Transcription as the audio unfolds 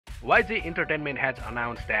YG Entertainment has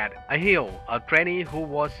announced that Ahyeon, a trainee who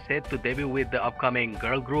was set to debut with the upcoming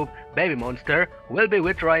girl group BABYMONSTER, will be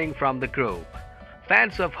withdrawing from the group.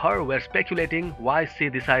 Fans of her were speculating why she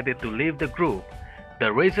decided to leave the group.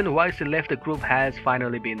 The reason why she left the group has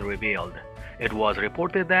finally been revealed. It was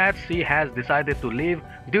reported that she has decided to leave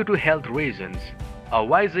due to health reasons. A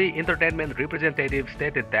YG Entertainment representative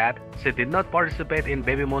stated that she did not participate in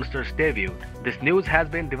BABYMONSTER's debut. This news has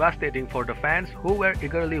been devastating for the fans who were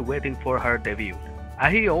eagerly waiting for her debut.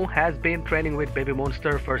 Ahyeon has been training with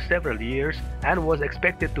BABYMONSTER for several years and was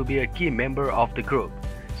expected to be a key member of the group.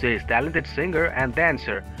 She is a talented singer and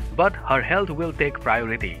dancer, but her health will take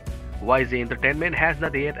priority. YG Entertainment has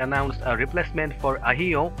not yet announced a replacement for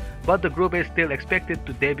Ahyeon, but the group is still expected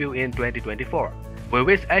to debut in 2024. We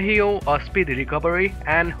wish Ahyeon a speedy recovery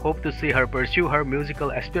and hope to see her pursue her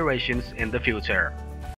musical aspirations in the future.